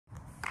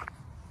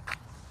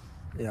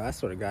Yeah, I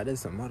swear to God, there's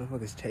some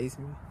motherfuckers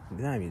chasing me.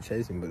 They're not even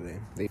chasing me, but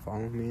they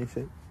following me and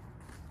shit.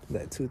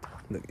 That tooth,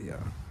 look at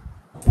y'all.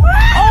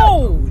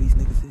 Oh! Who these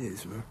niggas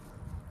is, bro?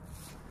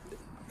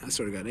 I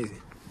swear to God, they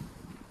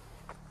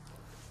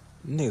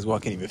niggas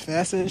walking even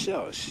faster than shit.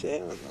 Oh,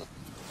 shit.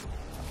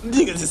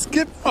 Niggas just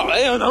skip. Oh,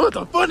 hell no. What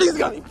the fuck? Niggas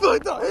got me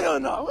fucked up. Hell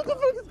no. What the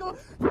fuck is going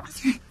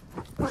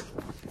on?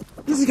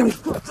 This is got me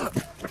fucked up.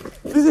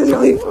 This is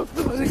got me fucked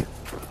up.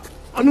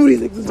 I knew these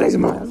niggas was chasing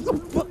my ass. What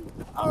the fuck?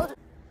 All right.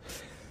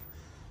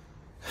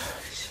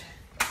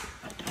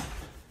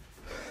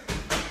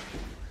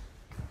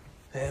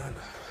 Hell no.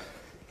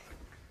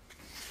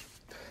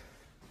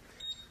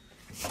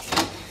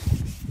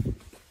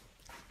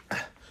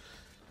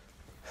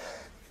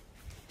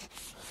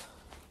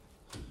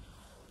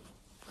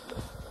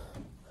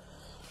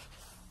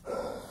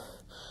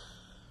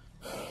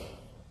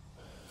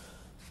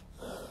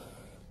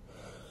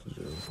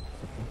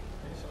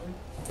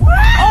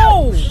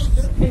 Oh!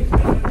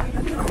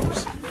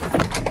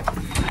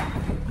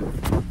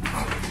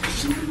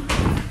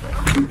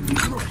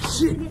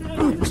 Shit.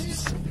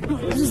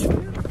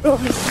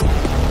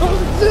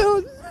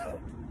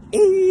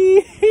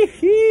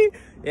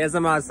 Yes,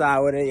 I'm outside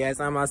with it. Yes,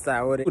 I'm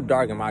outside with it. It's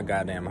dark in my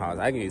goddamn house.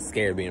 I get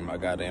scared being in my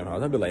goddamn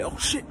house. I'll be like, oh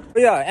shit.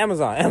 But yeah,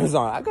 Amazon.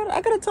 I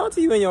gotta talk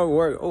to you in your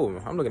work. Oh,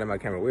 I'm looking at my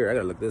camera weird. I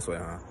gotta look this way,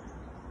 huh?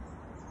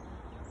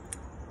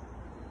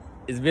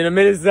 It's been a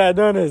minute since I've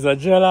done this, so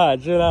chill out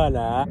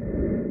now.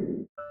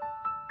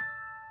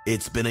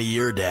 It's been a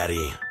year,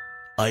 Daddy.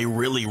 I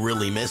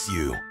really miss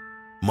you.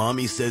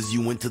 Mommy says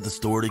you went to the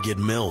store to get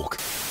milk.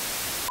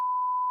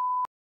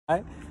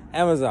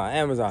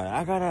 Amazon.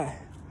 I gotta,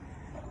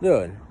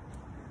 dude.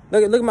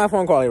 Look at my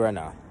phone quality right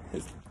now.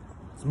 It's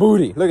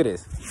booty. Look at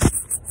this.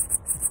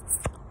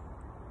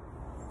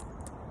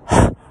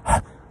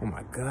 Oh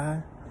my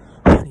God.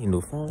 I need a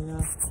new phone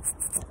now.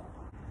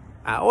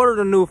 I ordered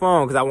a new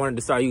phone because I wanted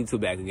to start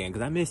YouTube back again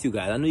because I miss you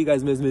guys. I know you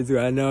guys miss me too.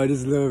 I know,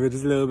 just a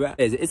little bit.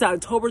 It's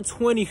October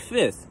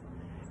 25th.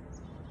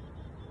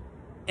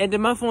 And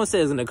then my phone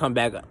says it's gonna come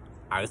back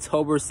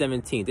October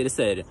 17th. It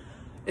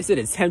said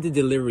attempted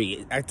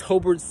delivery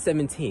October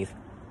 17th.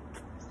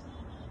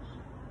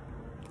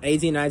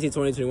 18, 19,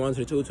 20, 21,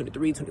 22,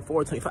 23,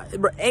 24,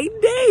 25. Bro,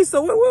 8 days.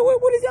 So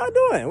what is y'all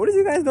doing? What is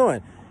you guys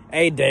doing?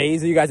 8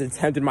 days. You guys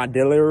attempted my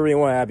delivery.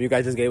 What happened? You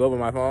guys just gave up on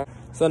my phone.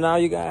 So now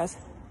you guys,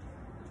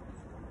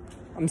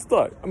 I'm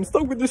stuck. I'm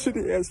stuck with this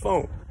shitty ass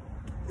phone.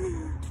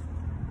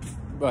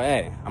 But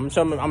hey,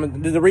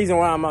 there's a reason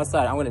why I'm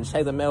outside. I'm gonna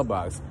check the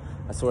mailbox.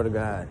 I swear to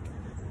God.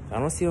 I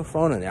don't see a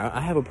phone in there.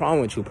 I have a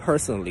problem with you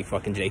personally,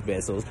 fucking Jake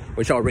Bezos,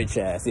 with your rich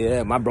ass.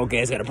 Yeah, my broke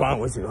ass got a problem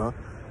with you, huh?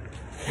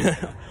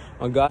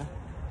 Oh God.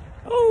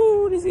 Oh,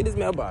 let me see this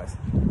mailbox.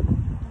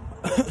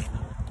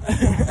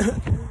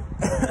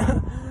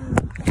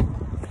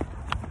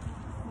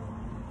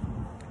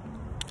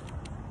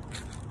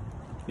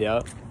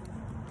 Yep.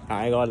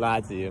 I ain't gonna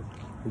lie to you.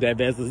 Jeff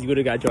Bezos, you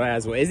would've got your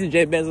ass wet. Isn't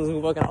Jeff Bezos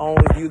who fucking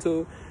owns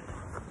YouTube?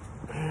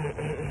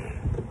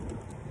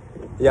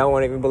 Y'all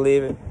won't even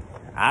believe it?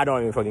 I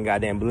don't even fucking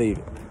goddamn believe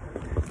it.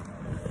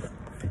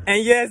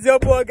 And yes, your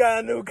boy got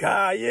a new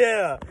car,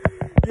 yeah.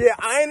 Yeah,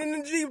 I ain't in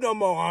the Jeep no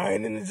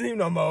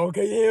more.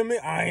 Okay, you hear me?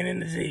 I ain't in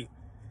the Jeep.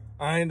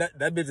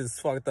 That bitch is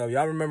fucked up.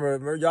 Y'all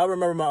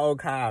remember my old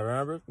car,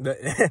 remember?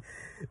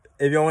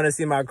 If you want to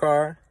see my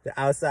car, the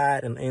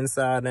outside and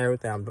inside and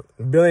everything, I'm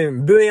a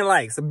billion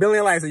likes so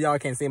y'all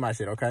can't see my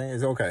shit, okay?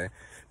 It's okay.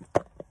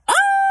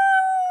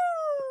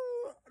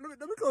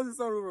 Let me close this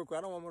on real quick.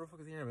 I don't want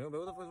motherfuckers hearing me.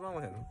 What the fuck's wrong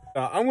with him?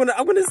 I'm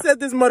gonna set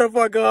this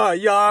motherfucker up.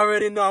 Y'all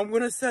already know. I'm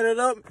gonna set it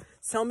up.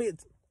 Tell me,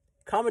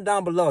 comment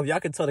down below if y'all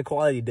can tell the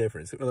quality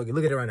difference. Look at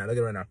it right now. Look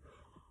at it right now.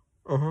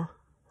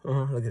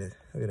 Look at it.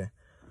 Look at that.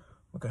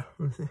 Okay.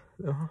 Let me see.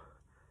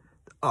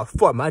 Oh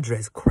fuck, my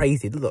dress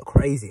crazy. It look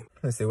crazy.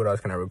 Let's see what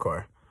else can I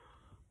record.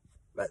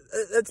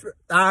 That's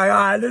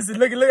alright. Listen,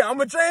 look. I'm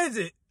gonna change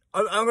it.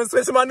 I'm gonna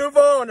switch to my new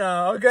phone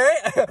now. Okay.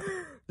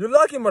 You're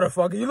lucky,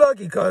 motherfucker. You're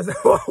lucky, cause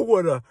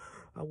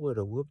I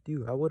would've whooped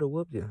you.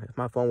 If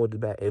my phone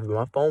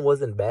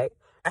wasn't back.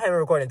 I haven't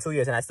recorded in 2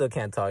 years and I still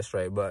can't talk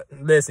straight. But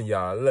listen,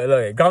 y'all.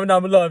 Look, comment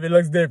down below if it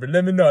looks different.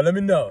 Let me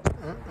know.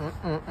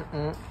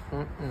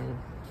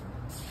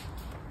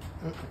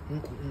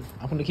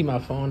 I'm gonna keep my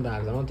phone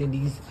down. I don't think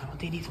these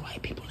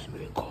white people let me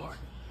record.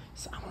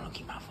 So I'm gonna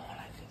keep my phone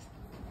like this.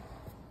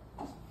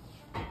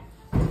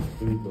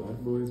 Any black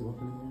boys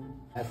walking in here?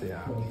 That's it.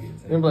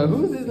 I'm like,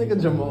 who's this nigga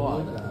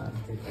Jamal?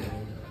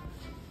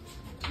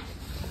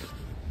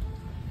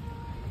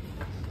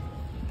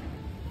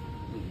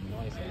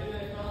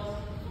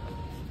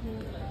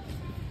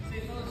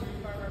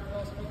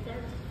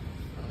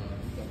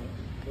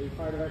 Are you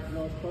part of our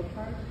Canals Club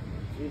card?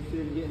 You're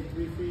interested in getting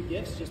 3 free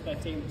gifts just by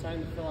taking the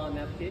time to fill out an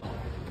application?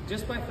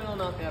 Just by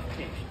filling out the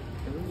application.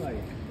 Can we like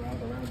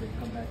browse around and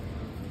come back?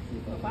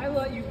 If I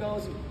let you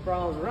go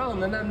browse around,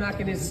 then I'm not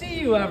going to see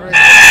you ever.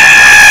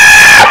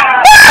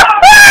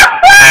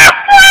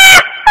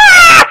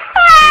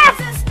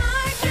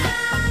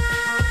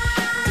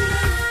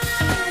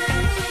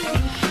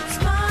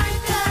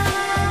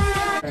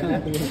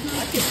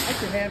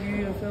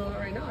 fill it out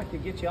right now. I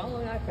could get you all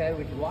on an iPad.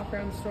 We could walk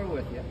around the store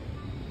with you.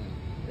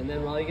 And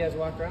then while you guys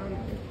walk around,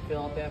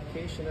 fill out the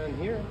application on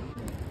here.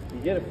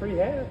 You get a free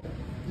hat.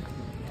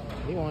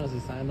 He want us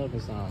to sign up for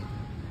something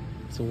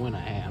to win a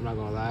hat. I'm not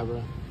gonna lie,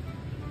 bro.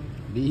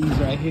 These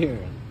right here,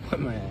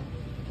 man.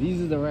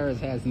 These are the rarest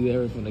hats you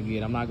ever gonna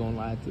get. I'm not gonna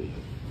lie to you.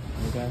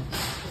 Okay.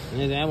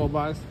 And his ammo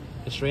box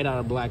is straight out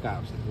of Black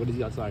Ops. What is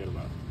y'all talking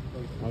about?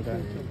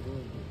 Okay.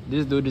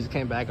 This dude just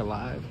came back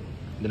alive.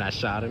 Then I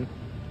shot him,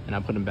 and I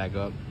put him back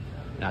up,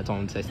 and I told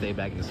him to stay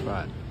back in the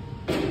spot.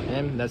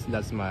 And that's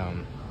my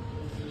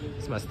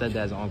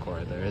stepdad's uncle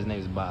right there. His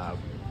name's Bob.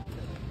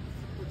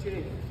 What's your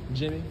name?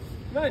 Jimmy.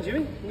 Come on,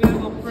 Jimmy. We gotta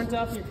go print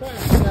off your card.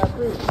 You got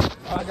approved.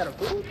 Oh, I got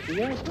approved? You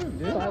got approved,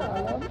 dude. I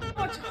love it.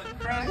 How much of a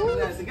crack is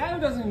that? The guy who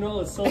doesn't know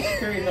his social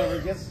security number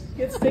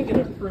gets taken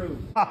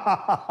approved.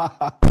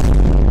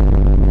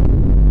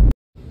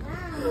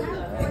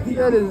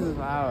 That is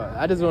wow.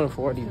 I just wanted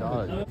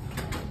 $40.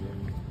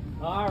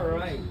 All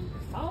right.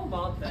 How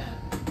about that?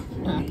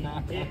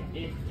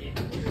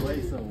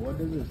 Wait, so what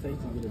does it take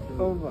to get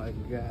approved? Oh my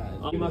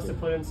god. You must have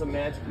put in some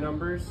magic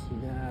numbers.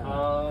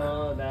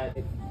 Yeah. That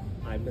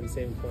I've been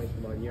saving points for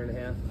about a year and a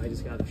half. I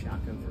just got a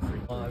shotgun for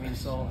free. I mean,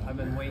 so I've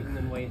been waiting,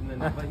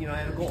 but you know, I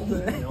had a goal, you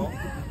know.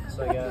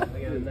 So I got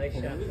a nice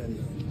shotgun.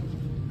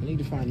 I need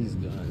to find these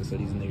guns so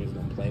these niggas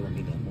don't play with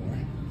me no more.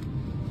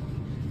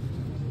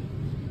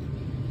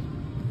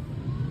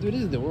 Dude,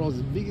 this is the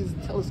world's biggest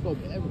telescope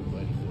ever,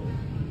 buddy.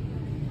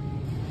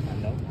 I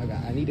know.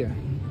 I need to.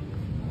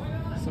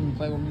 Somebody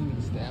play with me,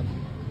 we stab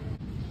him.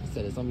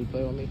 Instead of somebody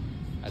play with me,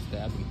 I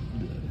stab him.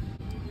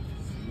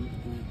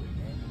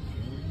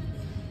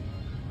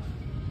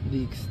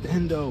 The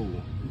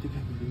Extendo.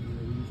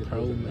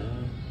 Pro,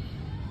 man.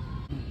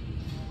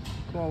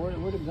 Come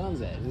on, where the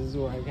guns at? This is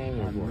where I came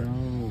here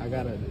for. I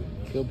gotta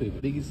kill people.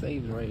 Biggest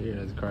saves right here.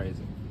 That's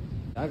crazy.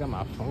 I got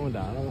my phone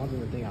down. I don't want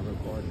them to think I'm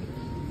recording.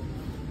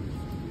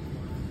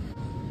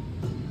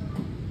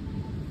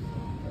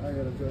 I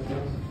gotta try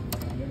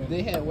this.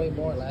 They had way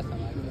more last time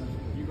I guess.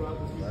 You go out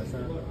this last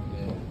time?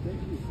 Yeah.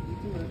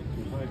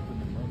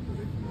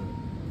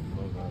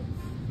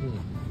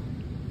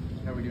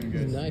 How we doing,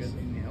 guys? Nice.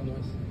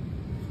 Nice.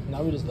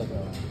 Now we just look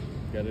around.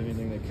 Got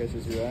anything that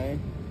catches your eye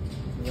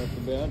right off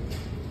the bat?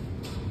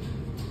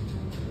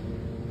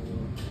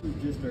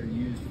 Just our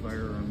used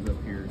firearms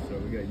up here, so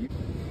we got you.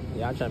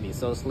 Y'all trying to be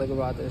so slick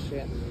about this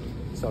shit?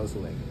 So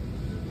slick.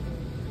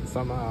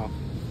 Somehow,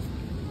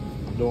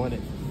 I'm doing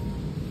it.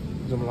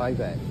 Something like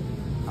that.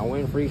 I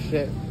win free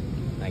shit,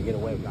 and I get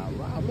away with it. Now,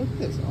 Rob, look at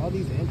this. All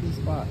these empty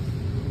spots.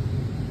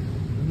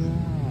 No.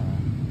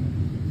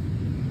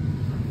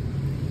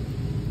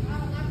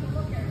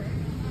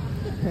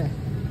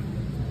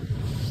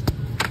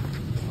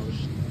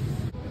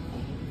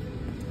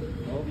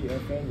 All the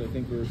FNs, I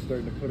think we're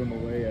starting to put them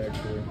away,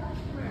 actually.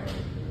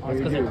 Oh, it's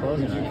because they're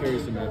closing, You right? carry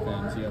some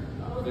FNs, yeah.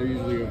 They're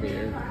usually over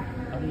there.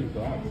 How many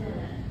blocks?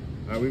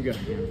 We've got a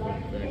handful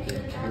back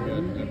here.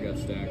 I've got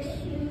stacks.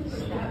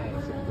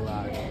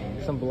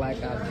 Some black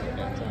eyes.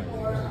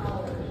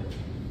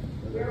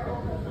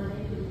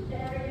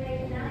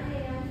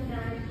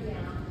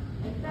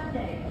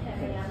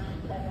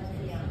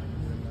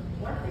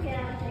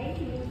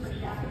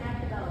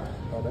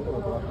 Oh, they got a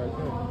block right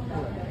there.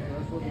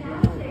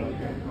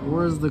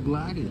 Where's the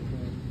Glockin?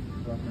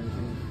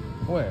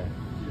 Where?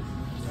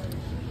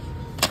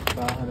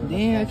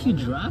 Damn, I keep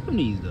dropping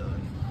these though.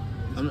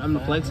 I'm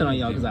flexing on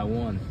y'all because I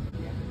won.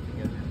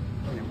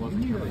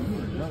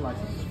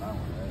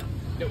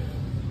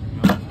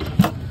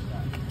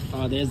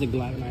 Oh, there's the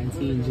Glock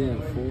 19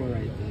 Gen 4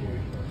 right there.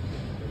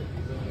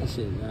 That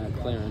shit not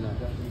clearing up.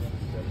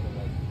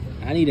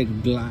 I need a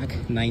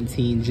Glock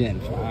 19 Gen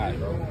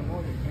 5.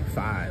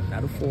 5,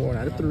 not a 4,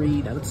 not a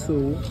 3, not a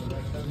 2,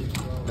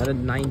 not a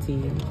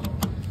 19.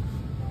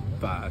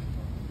 5.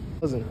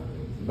 Listen,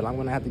 but I'm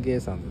gonna have to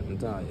get something. I'm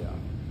telling y'all.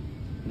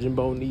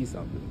 Jimbo needs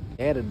something.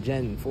 They had a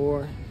Gen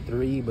 4,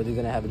 3, but they're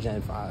gonna have a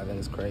Gen 5, and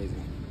it's crazy.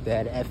 They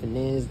had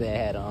F&Ns, they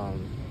had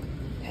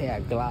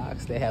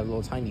Glocks, they have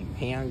little tiny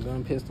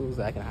handgun pistols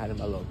that I can hide in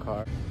my little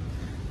car.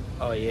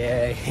 Oh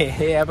yeah,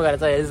 yeah, I forgot to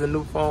tell you, this is a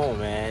new phone,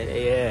 man.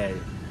 Yeah,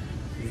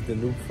 this is the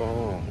new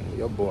phone.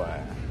 Your boy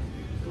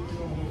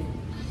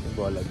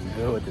looking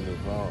good with the new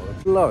phone.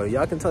 Look,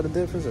 y'all can tell the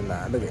difference or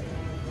not? Look at it.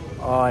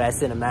 Oh, that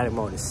cinematic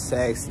mode is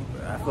sexy,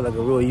 bro. I feel like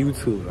a real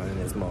YouTuber in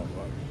this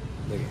motherfucker.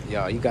 Look at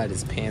y'all, you got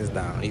his pants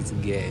down. He's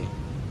gay.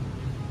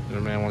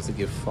 The man wants to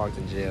get fucked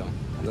in jail.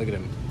 Look at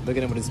him. Look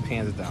at him with his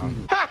pants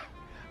down. Ha!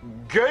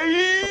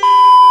 Gay!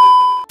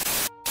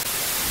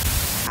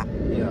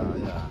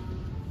 Yeah.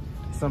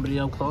 Somebody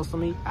up close to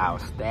me, I'll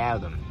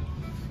stab them.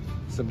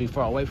 Somebody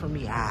far away from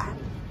me, I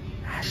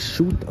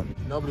shoot them.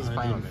 Nobody's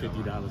playing with me.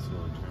 $50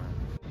 for it.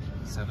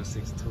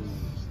 762.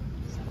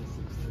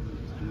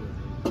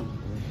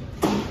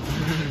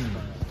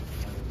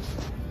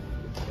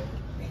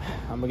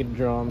 I'm gonna get a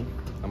drum.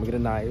 I'm gonna get a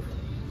knife.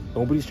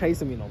 Nobody's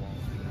chasing me no more.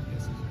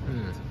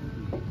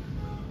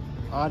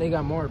 Oh, they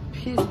got more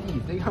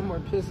pistols. They got more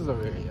pistols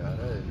over here, y'all.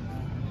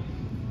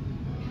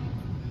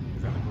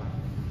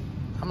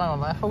 How not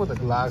gonna lie, I fuck with the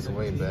Glocks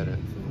way better.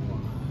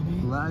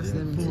 Glock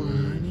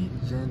 17,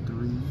 Gen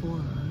 3,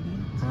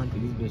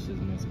 400. These bitches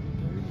must be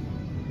dirty.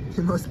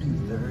 It must be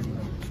dirty.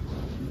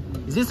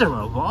 Is this a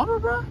revolver,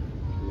 bro?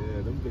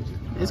 Yeah, them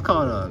bitches. It's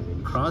called a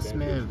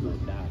Crossman.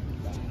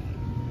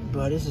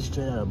 Bro, this is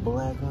straight out of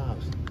Black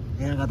Ops.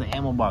 And I got the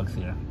ammo box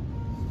here.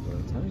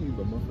 I'm telling you,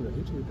 but motherfucker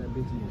hit you with that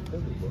bitch in your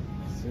stomach, bro.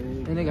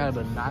 And they got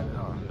a knock.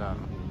 Oh, no.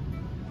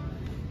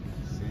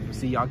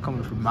 See y'all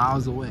coming from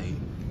miles away.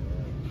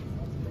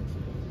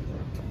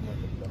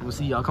 We'll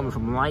see y'all coming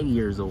from light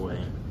years away.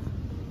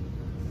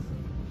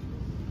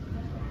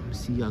 We'll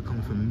see y'all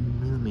coming from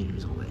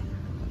millimeters away.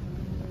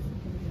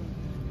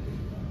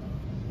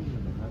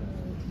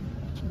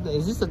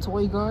 Is this a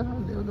toy gun?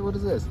 What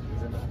is this?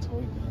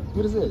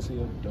 What is this?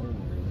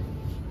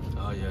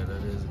 Oh yeah,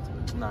 that is.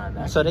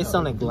 Nah. So they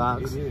selling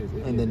Glocks,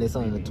 and then they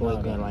selling the toy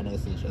gun right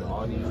next to each other.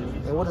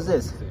 And what is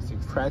this?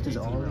 Practice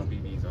only.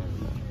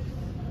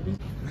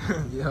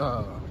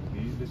 Yo.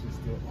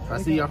 If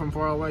I see y'all from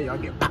far away, y'all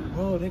get.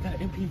 Bro, they got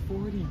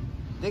MP40.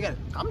 They got.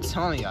 I'm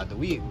telling y'all,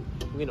 we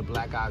in the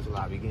Black Ops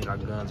lobby getting our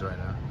guns right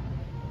now.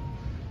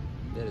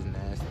 That is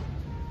nasty.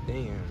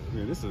 Damn.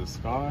 Yeah, this is a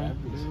Scar.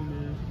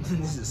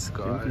 This is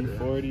Scar.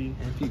 MP40.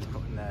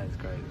 MP40. Nah, it's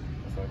crazy.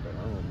 I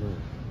don't know.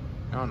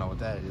 I don't know what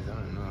that is. I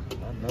don't know.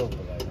 I know,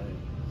 but like,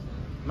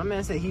 My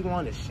man said he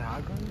wanted a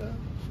shotgun though.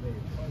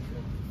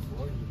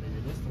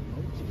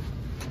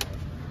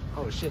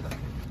 Oh shit!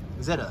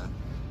 Is that a?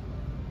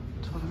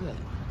 What the fuck is that?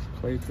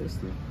 Clay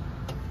pistol.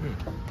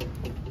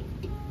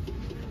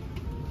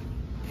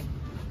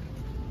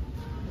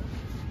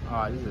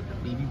 Oh, this is a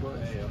BB boy.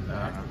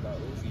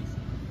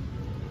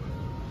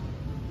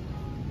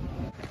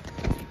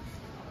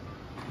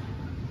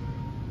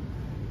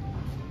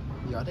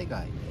 Yo, they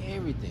got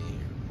everything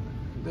here.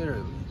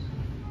 Literally.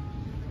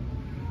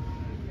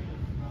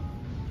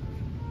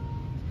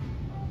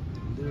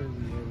 Literally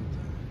everything.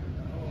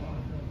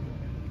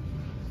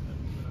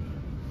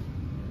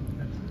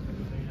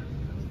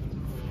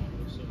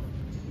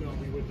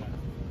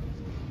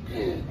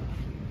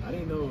 I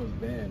didn't know it was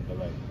banned, but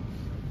like.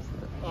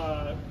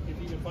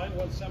 If you can find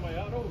one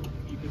semi-auto,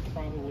 you could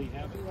probably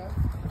have it.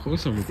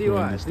 What's some See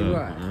why? See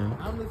why?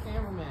 I'm the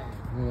cameraman.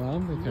 Well,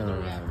 I'm the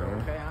cameraman, bro.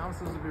 Okay, I'm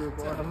supposed to be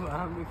recording.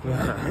 I'm the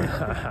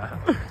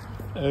cameraman.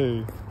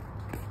 Hey.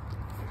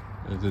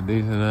 It's a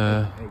decent,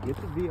 Hey, get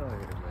the view out here,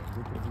 man.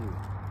 Get the view.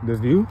 The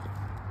view?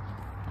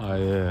 Oh,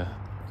 yeah.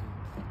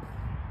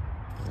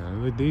 Yeah, it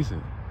look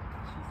decent.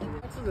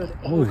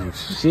 Oh,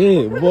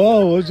 shit.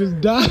 Whoa, I just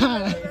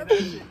died.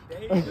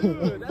 That's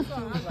why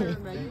I'm like,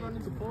 man, you run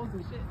into poles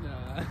and shit now.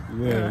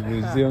 Yeah,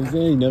 you see what I'm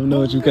saying? You never know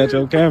what you catch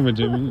on camera,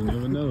 Jimmy. You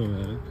never know,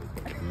 man.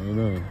 You never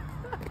know.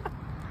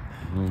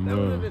 Oh, That bro.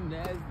 would have been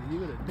nasty. You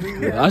would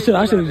have I should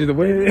have just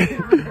waited.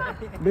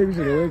 Maybe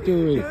should have waited to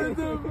it.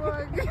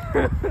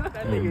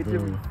 That nigga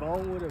Jimmy's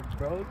phone would have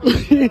broke.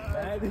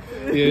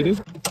 Yeah, this.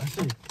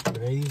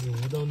 Crazy.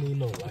 You don't need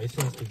no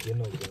license to get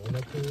no gun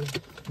up here.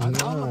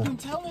 I'm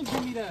telling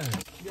Jimmy that.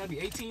 You gotta be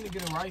 18 to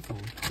get a rifle,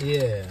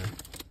 Yeah.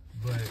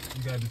 but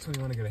you gotta be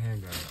 21 to get a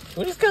handgun.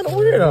 Which is kind of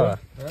weird, though.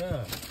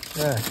 Yeah.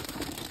 Yeah.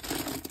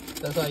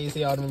 That's why you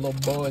see all them little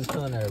boys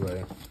killing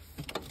everybody.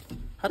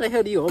 How the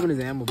hell do you open his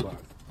ammo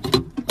box?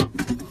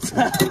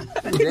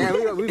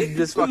 Damn, we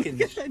just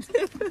fucking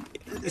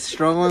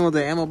struggling with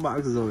the ammo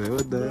boxes over here.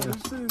 What the hell?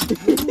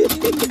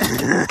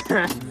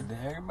 Did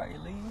everybody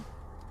leave?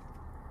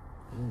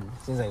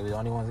 Seems like we're the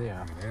only ones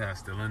here. Yeah,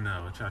 still in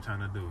there. What y'all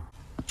trying to do?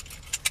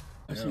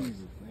 I should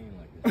use a thing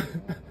like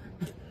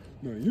this.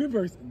 No,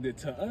 universe.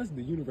 To us,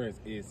 the universe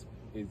is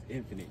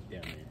infinite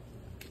down there.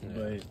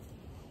 Yeah.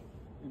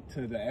 But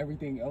to the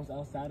everything else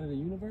outside of the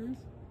universe,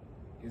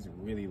 it's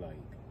really like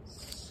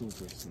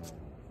super small.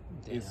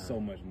 Damn. It's so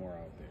much more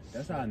out there.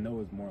 That's how I know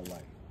it's more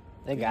life.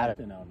 They got it.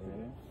 Nothing out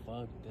there.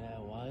 Fuck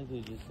that. Why is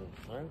it just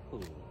a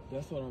circle?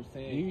 That's what I'm Do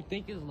saying. you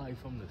think it's like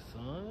from the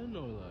sun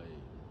or like?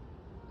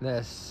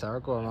 That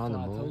circle around the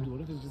I told moon. you,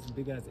 what if it's just a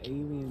big ass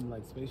alien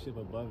like spaceship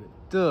above it?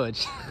 Dude.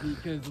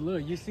 Because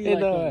look, you see It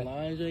like the does.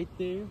 lines right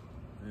there.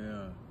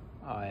 Yeah.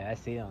 Oh, yeah, I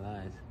see them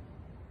lines.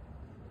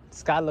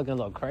 Sky looking a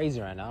little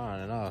crazy right now. I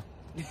don't know.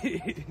 My head's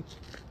looking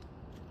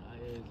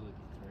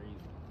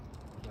crazy.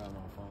 I got my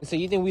phone. So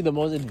you think we the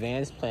most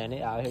advanced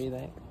planet out here, you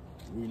think?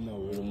 We know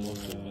we're the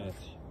most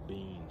advanced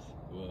beings.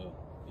 Well,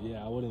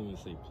 yeah, I wouldn't even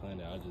say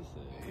planet. I just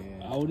say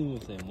I wouldn't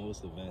even say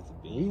most advanced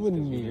beings. We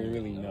wouldn't 'cause even don't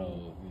really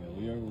know.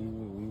 You know, we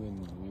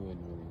wouldn't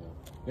really know.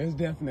 There's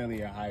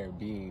definitely a higher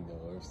being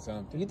though, or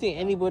something. You think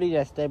anybody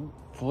that stepped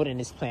foot in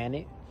this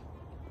planet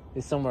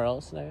is somewhere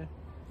else there?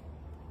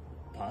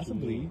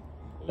 Possibly.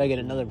 Like in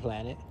another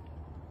planet?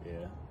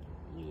 Yeah.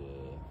 Yeah.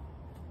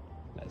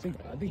 That's I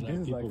crazy. think Like this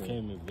is people like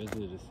came and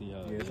visited to see how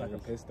yeah, it's like a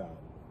piss stop.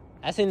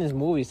 I seen this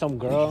movie, some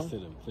girl.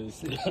 girl.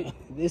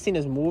 They seen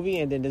this movie,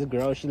 and then this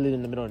girl, she lived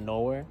in the middle of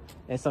nowhere,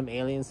 and some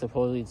alien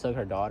supposedly took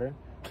her daughter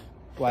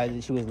while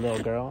she was a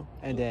little girl,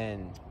 and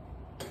then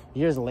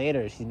years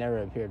later, she never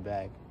appeared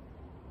back.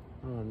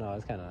 I don't know,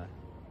 it's kind of...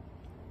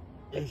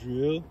 It's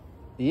real.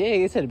 Yeah,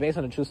 they said based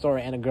on a true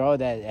story, and a girl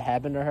that it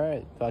happened to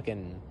her,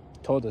 fucking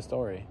told the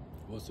story.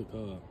 What's it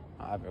called?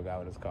 I forgot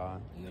what it's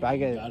called. Nigga, But I you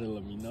get. gotta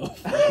let me know.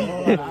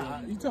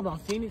 You talking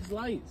about Phoenix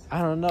Lights?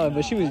 I don't know,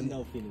 but she was. I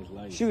know Phoenix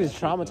Lights. She was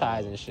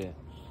traumatized and shit.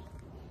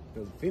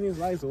 Because Phoenix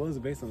Lights was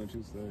based on a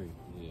true story.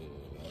 Yeah,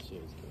 that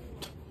shit was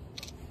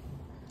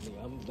crazy.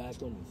 Nigga, I'm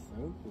back on the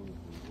circle.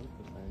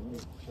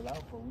 Chill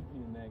out for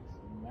weekend next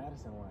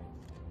Madison Lights.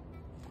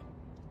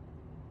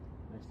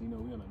 Next thing you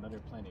know, we on another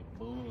planet.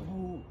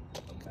 Boom.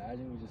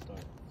 Imagine we just start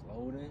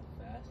floating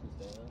fast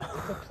as hell.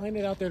 There's a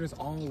planet out there that's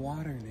all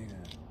water,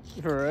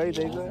 nigga. For real, you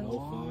think No so?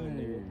 fun,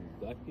 nigga.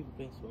 Black people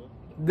can't swim.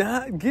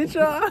 Nah, get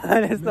your.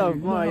 That's not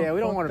You know fun. how Yeah, we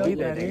don't want to fucked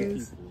be up that that nigga.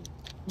 is?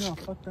 You know how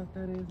fucked up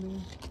that is,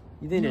 nigga?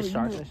 You think there's You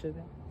sharks know- and shit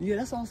there? Yeah,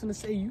 that's all I was gonna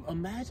say. You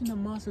imagine the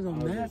monsters on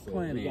that We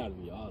planet. gotta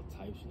be all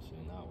types of shit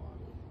in that water.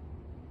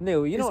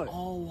 Nigga, you It's know,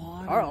 all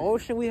water. our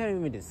ocean, we haven't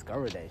even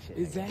discovered that shit.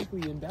 nigga.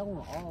 Exactly, and that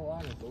one all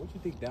water. So what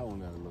you think that one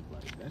gonna look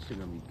like? That shit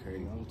gonna be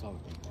crazy. I'm talking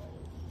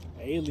about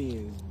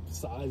aliens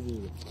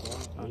sizes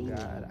of Oh, aliens,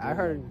 God. bro, I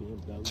heard-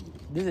 like BMW.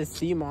 There's a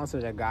sea monster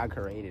that God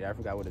created. I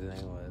forgot what his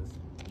name was.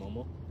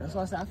 Momo? That's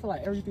why I said I feel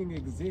like everything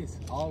exists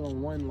all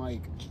in one.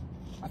 Like,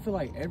 I feel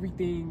like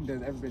everything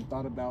that's ever been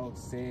thought about,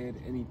 said,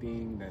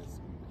 anything that's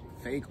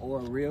fake or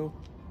real,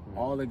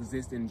 all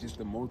exists in just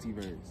the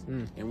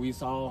multiverse. And we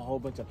saw a whole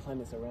bunch of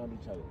planets around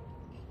each other.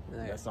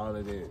 Like, That's all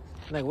it is.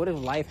 like, what if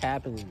life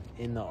happens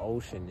in the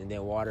ocean and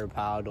then water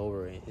piled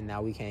over it and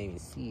now we can't even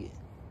see it?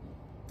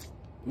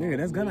 Nigga,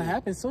 that's gonna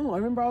happen soon. I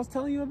remember I was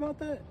telling you about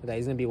that. Like,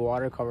 it's gonna be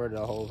water covered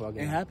the whole It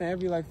fucking. happened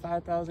every like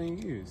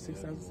 5,000 years,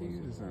 6,000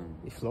 years or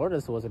something.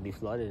 Florida's supposed to be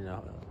flooded in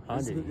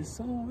 100 It years.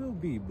 soon will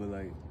be, but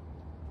like,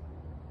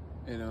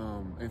 and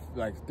if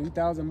like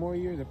 3,000 more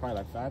years, or probably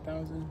like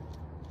 5,000,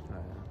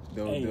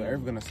 the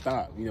Earth gonna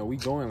stop. You know, we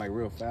going like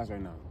real fast right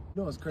now.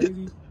 You know what's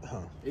crazy?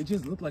 It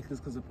just looked like this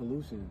because of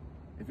pollution.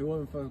 If it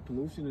wasn't for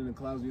pollution in the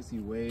clouds, you'd see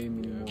way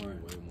many Yeah, more. way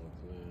more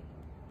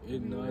clear.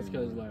 No, it's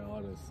because like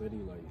all the city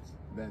lights.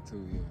 That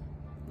too, yeah.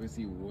 We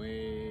see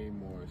way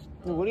more.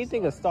 What do you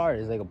think a star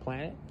is? Like a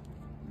planet?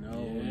 No,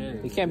 Yeah.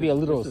 It can't be a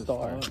literal It's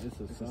star. It's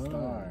a sun.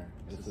 star.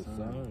 It's a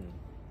sun.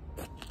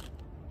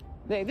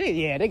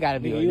 They gotta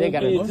be. You They don't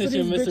gotta. pay Most of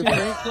attention, these Mr. bitches-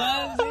 Frank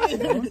class.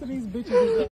 Most of these bitches is